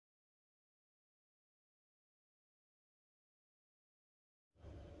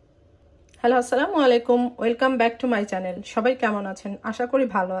Hello, আসসালামু আলাইকুম। Welcome back to my channel. সবাই কেমন আছেন? আশা করি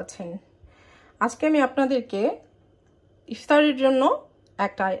ভালো আছেন। আজকে আমি আপনাদেরকে ইফতারের জন্য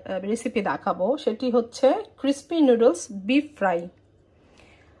একটা রেসিপি দেখাবো। সেটি হচ্ছে ক্রিস্পি নুডলস বিফ ফ্রাই।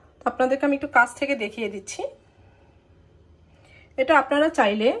 আপনাদেরকে আমি একটু কাছ থেকে দেখিয়ে দিচ্ছি। এটা আপনারা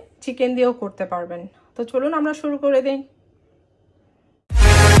চাইলে চিকেন দিয়েও করতে পারবেন। তো চলুন আমরা শুরু করে দিই।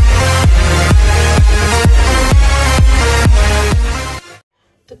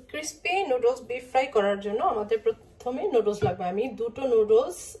 তো ক্রিস্পি নুডলস বিফ ফ্রাই করার জন্য আমাদের প্রথমে নুডলস লাগবে। আমি দুটো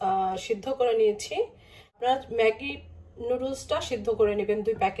নুডলস সিদ্ধ করে নিয়েছি। আপনারা ম্যাগি নুডলসটা সিদ্ধ করে নেবেন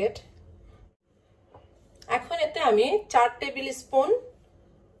 2 প্যাকেট। এখন এতে আমি 4 টেবিল স্পুন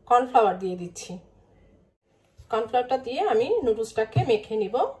কর্নফ্লাওয়ার দিয়ে দিচ্ছি। কর্নফ্লাওয়ারটা দিয়ে আমি নুডলসটাকে মেখে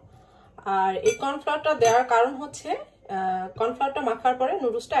নিব। আর এই কর্নফ্লাওয়ারটা দেওয়ার কারণ হচ্ছে কর্নফ্লাওয়ারটা মাখার পরে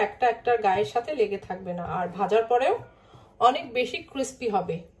নুডলসটা একটা গায়ের সাথে লেগে থাকবে না, আর ভাজার পরেও অনেক বেশি ক্রিস্পি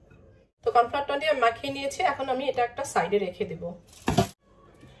হবে। তো কর্নফ্লাওয়ারটা দিয়ে মাখিয়ে নিয়েছি। এখন আমি এটা একটা সাইডে রেখে দেব।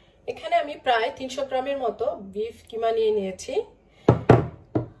 এখানে আমি প্রায় 300 গ্রামের মতো বিফ কিমা নিয়ে নিয়েছি।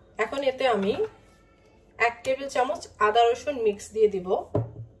 এখন এতে আমি 1 টেবিল চামচ আদা রসুন মিক্স দিয়ে দিব।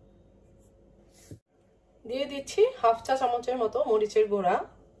 দিয়ে দিচ্ছি হাফ চা চামচের মতো মরিচের গুঁড়া।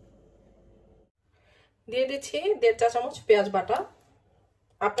 দিয়ে দিচ্ছি 1.5 চা চামচ পেঁয়াজ বাটা।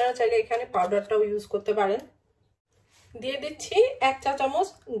 আপনারা চাইলে এখানে পাউডারটাও ইউজ করতে পারেন। দিয়ে দিচ্ছি 1 চা চামচ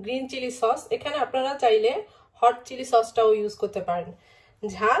গ্রিন চিলি সস। এখানে আপনারা চাইলে হট চিলি সসটাও ইউজ করতে পারেন।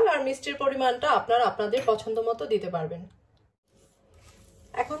 ঝাল আর মিষ্টির পরিমাণটা আপনারা আপনাদের পছন্দ মতো দিতে পারবেন।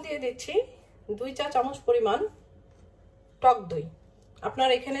 এখন দিয়ে দিচ্ছি 2 চা চামচ পরিমাণ টক দই।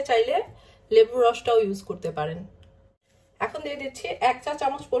 আপনারা এখানে চাইলে লেবুর রসটাও ইউজ করতে পারেন। এখন দিয়ে দিচ্ছি 1 চা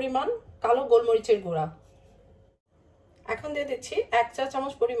চামচ পরিমাণ কালো গোলমরিচের গুঁড়া। এখন দিয়ে দিচ্ছি 1 চা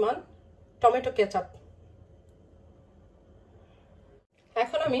চামচ পরিমাণ টমেটো কেচাপ।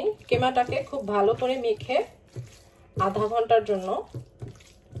 এখন আমি কিমাটাকে খুব ভালো করে মেখে আধা ঘন্টার জন্য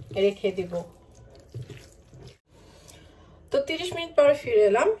রেখে দিব। তো 30 মিনিট পরে ফিরে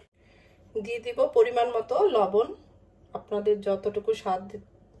এলাম। দিয়ে দিব পরিমাণ মতো লবণ, আপনাদের যতটুকু স্বাদ।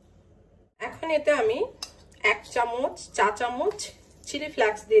 এখন এতে আমি 1 চা চামচ চিলি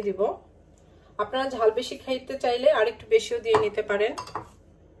ফ্লেক্স দিয়ে দিব। আপনারা ঝাল বেশি খাইতে চাইলে আরেকটু বেশিও দিয়ে নিতে পারেন।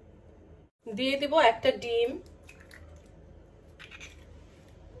 দিয়ে দিব একটা ডিম,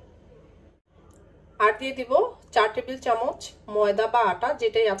 আর দিয়ে দিব 4 টেবিল চামচ ময়দা বা আটা,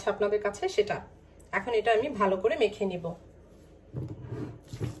 যেটাই আছে আপনাদের কাছে সেটা। এখন এটা আমি ভালো করে মেখে নিব।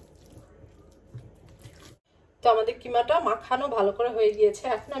 তো আমাদের কিমাটা মাখানো ভালো করে হয়ে গিয়েছে।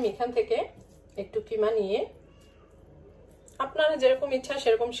 এখন আমি এখান থেকে একটু কিমা নিয়ে আপনারা যেরকম ইচ্ছা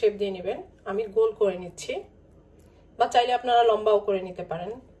সেরকম শেপ দিয়ে নেবেন। আমি গোল করে নিচ্ছি, বা চাইলে আপনারা লম্বাও করে নিতে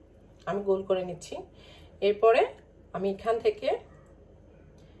পারেন। আমি গোল করে নিচ্ছি। এরপরে আমি এখান থেকে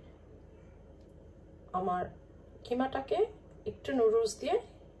আমার কিমাটাকে একটু নুডলস দিয়ে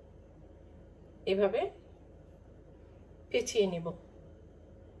এভাবে পেঁচিয়ে নিব।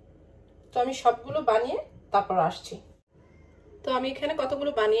 তো আমি সবগুলো বানিয়ে তারপর আসছি। তো আমি এখানে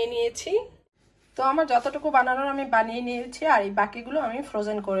কতগুলো বানিয়ে নিয়েছি। তো আমার যতটুকু বানানোর আমি বানিয়ে নিয়েছি, আর এই বাকিগুলো আমি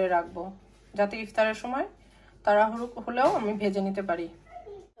ফ্রোজেন করে রাখবো, যাতে ইফতারের সময় তাড়াহুড়ো হলেও আমি ভেজে নিতে পারি।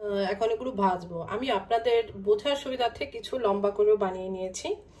 এখন এগুলো ভাজবো। আমি আপনাদের বোঝার সুবিধার্থে কিছু লম্বা করেও বানিয়ে নিয়েছি।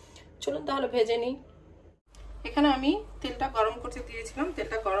 চলুন তাহলে ভেজে নিই। এখানে আমি তেলটা গরম করতে দিয়েছিলাম,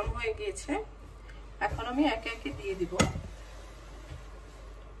 তেলটা গরম হয়ে গিয়েছে। এখন আমি একে একে দিয়ে দিব।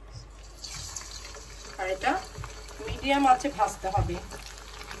 আর এটা মিডিয়াম আঁচে ভাজতে হবে।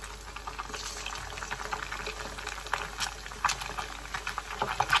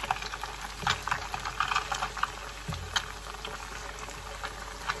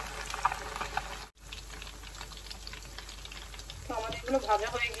 আমাদের এগুলো ভাজা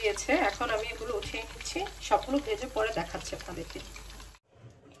হয়ে গিয়েছে। এখন আমি এগুলো উঠিয়ে নিচ্ছি। সবগুলো ভেজে পরে দেখাচ্ছি আপনাদেরকে।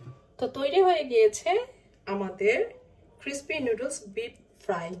 তো তৈরি হয়ে গিয়েছে আমাদের ক্রিস্পি নুডলস বিফ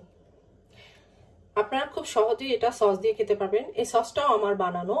ফ্রাই। আপনারা খুব সহজেই এটা সস দিয়ে খেতে পারবেন। এই সসটাও আমার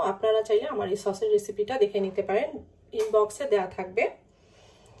বানানো। আপনারা চাইলে আমার এই সসের রেসিপিটা দেখে নিতে পারেন, ইনবক্সে দেওয়া থাকবে।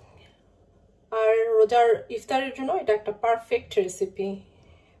 আর রোজার ইফতারের জন্য এটা একটা পারফেক্ট রেসিপি।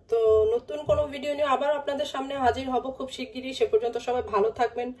 তো নতুন কোনো ভিডিও নিয়ে আবার আপনাদের সামনে হাজির হব খুব শিগগিরই। সে পর্যন্ত সবাই ভালো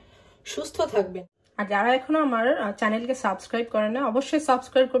থাকবেন, সুস্থ থাকবেন। আর যারা এখনো আমার চ্যানেলকে সাবস্ক্রাইব করেন না, অবশ্যই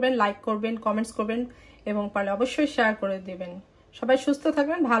সাবস্ক্রাইব করবেন, লাইক করবেন, কমেন্টস করবেন এবং পারলে অবশ্যই শেয়ার করে দেবেন। সবাই সুস্থ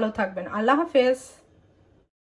থাকবেন, ভালো থাকবেন। আল্লাহ হাফেজ।